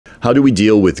How do we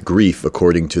deal with grief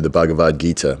according to the Bhagavad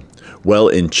Gita? Well,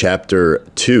 in chapter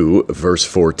 2, verse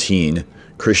 14,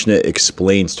 Krishna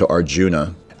explains to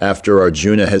Arjuna, after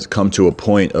Arjuna has come to a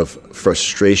point of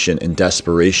frustration and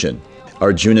desperation,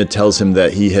 Arjuna tells him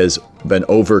that he has been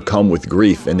overcome with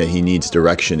grief and that he needs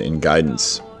direction and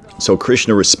guidance. So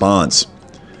Krishna responds,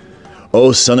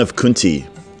 "O son of Kunti,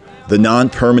 the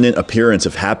non-permanent appearance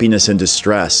of happiness and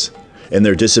distress, and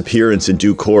their disappearance in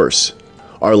due course,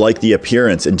 are like the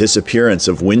appearance and disappearance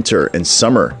of winter and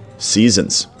summer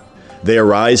seasons. They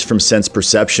arise from sense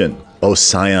perception, O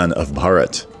scion of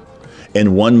Bharat,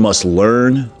 and one must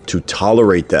learn to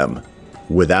tolerate them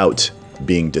without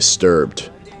being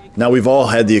disturbed." Now, we've all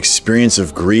had the experience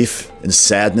of grief and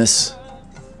sadness.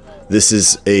 This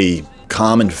is a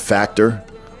common factor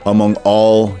among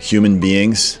all human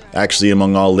beings, actually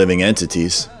among all living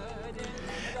entities.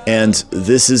 And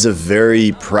this is a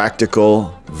very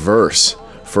practical verse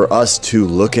for us to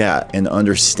look at and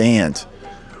understand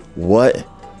what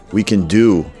we can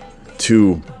do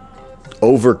to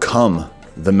overcome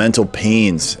the mental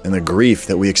pains and the grief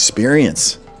that we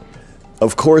experience.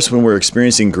 Of course, when we're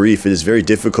experiencing grief, it is very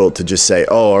difficult to just say,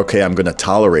 oh, okay, I'm going to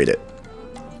tolerate it.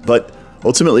 But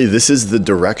ultimately, this is the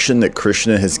direction that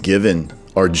Krishna has given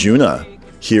Arjuna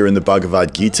here in the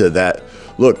Bhagavad Gita, that,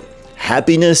 look,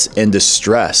 happiness and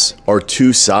distress are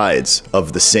two sides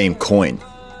of the same coin.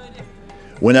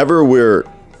 Whenever we're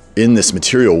in this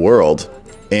material world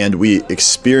and we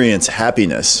experience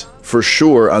happiness, for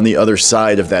sure on the other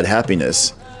side of that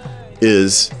happiness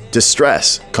is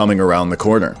distress coming around the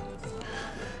corner.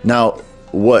 Now,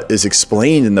 what is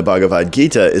explained in the Bhagavad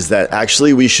Gita is that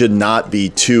actually we should not be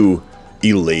too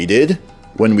elated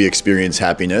when we experience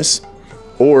happiness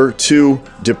or too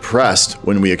depressed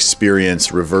when we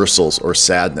experience reversals or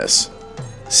sadness.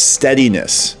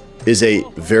 Steadiness is a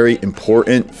very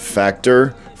important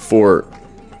factor for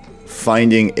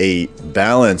finding a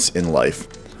balance in life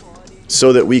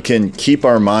so that we can keep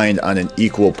our mind on an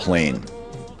equal plane.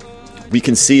 We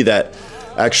can see that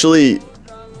actually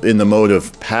in the mode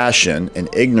of passion and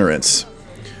ignorance,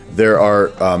 there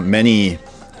are many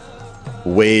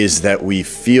ways that we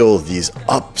feel these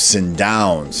ups and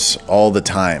downs all the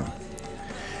time.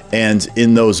 And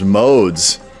in those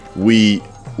modes,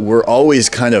 we're always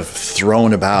kind of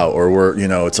thrown about, or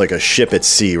it's like a ship at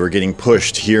sea. We're getting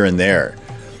pushed here and there.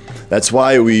 That's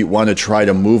why we want to try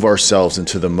to move ourselves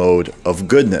into the mode of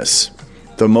goodness.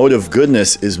 The mode of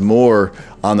goodness is more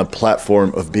on the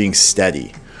platform of being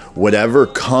steady. Whatever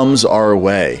comes our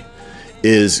way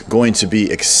is going to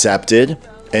be accepted,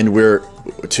 and we're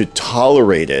to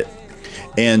tolerate it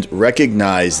and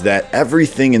recognize that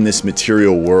everything in this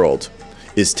material world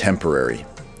is temporary,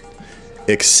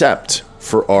 except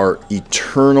for our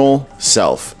eternal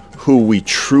self, who we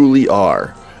truly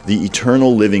are, the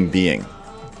eternal living being.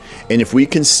 And if we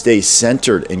can stay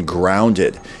centered and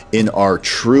grounded in our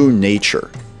true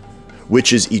nature,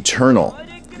 which is eternal,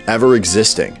 ever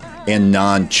existing, and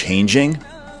non-changing,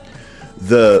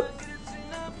 the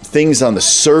things on the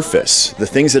surface, the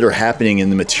things that are happening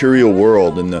in the material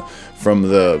world and from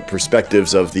the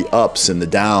perspectives of the ups and the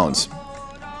downs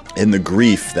and the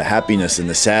grief, the happiness and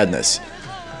the sadness,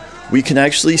 we can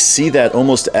actually see that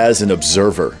almost as an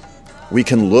observer. We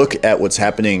can look at what's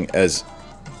happening as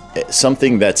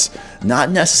something that's not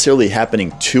necessarily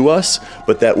happening to us,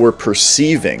 but that we're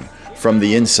perceiving from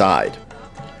the inside.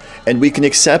 And we can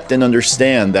accept and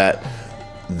understand that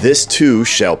this too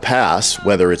shall pass,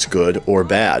 whether it's good or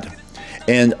bad.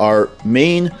 And our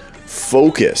main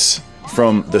focus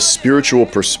from the spiritual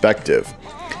perspective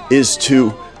is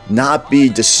to not be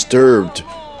disturbed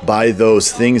by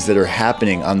those things that are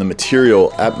happening on the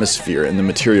material atmosphere and the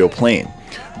material plane,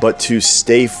 but to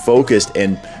stay focused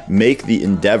and make the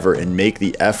endeavor and make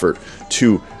the effort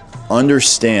to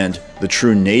understand the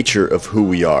true nature of who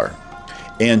we are,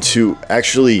 and to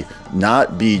actually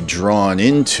not be drawn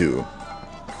into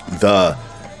the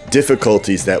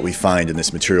difficulties that we find in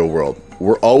this material world.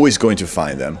 We're always going to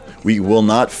find them. We will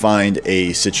not find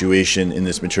a situation in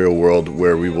this material world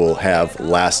where we will have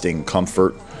lasting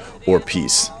comfort or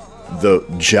peace. The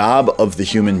job of the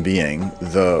human being,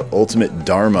 the ultimate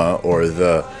dharma, or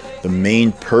the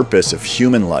main purpose of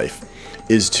human life,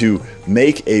 is to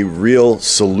make a real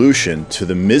solution to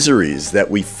the miseries that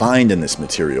we find in this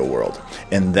material world.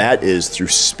 And that is through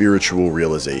spiritual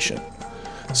realization.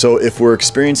 So if we're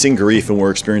experiencing grief and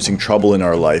we're experiencing trouble in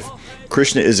our life,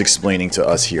 Krishna is explaining to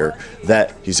us here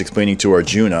that he's explaining to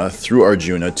Arjuna, through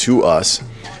Arjuna, to us,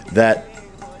 that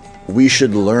we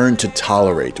should learn to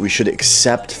tolerate. We should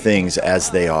accept things as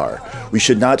they are. We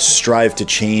should not strive to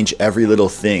change every little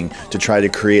thing to try to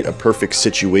create a perfect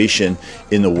situation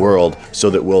in the world so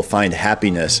that we'll find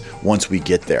happiness once we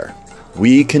get there.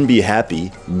 We can be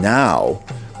happy now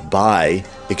by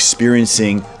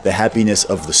experiencing the happiness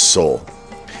of the soul.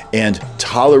 And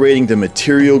tolerating the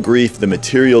material grief, the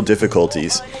material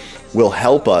difficulties, will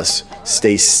help us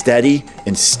stay steady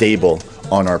and stable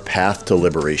on our path to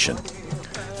liberation.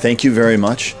 Thank you very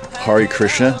much. Hare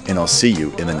Krishna, and I'll see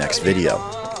you in the next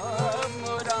video.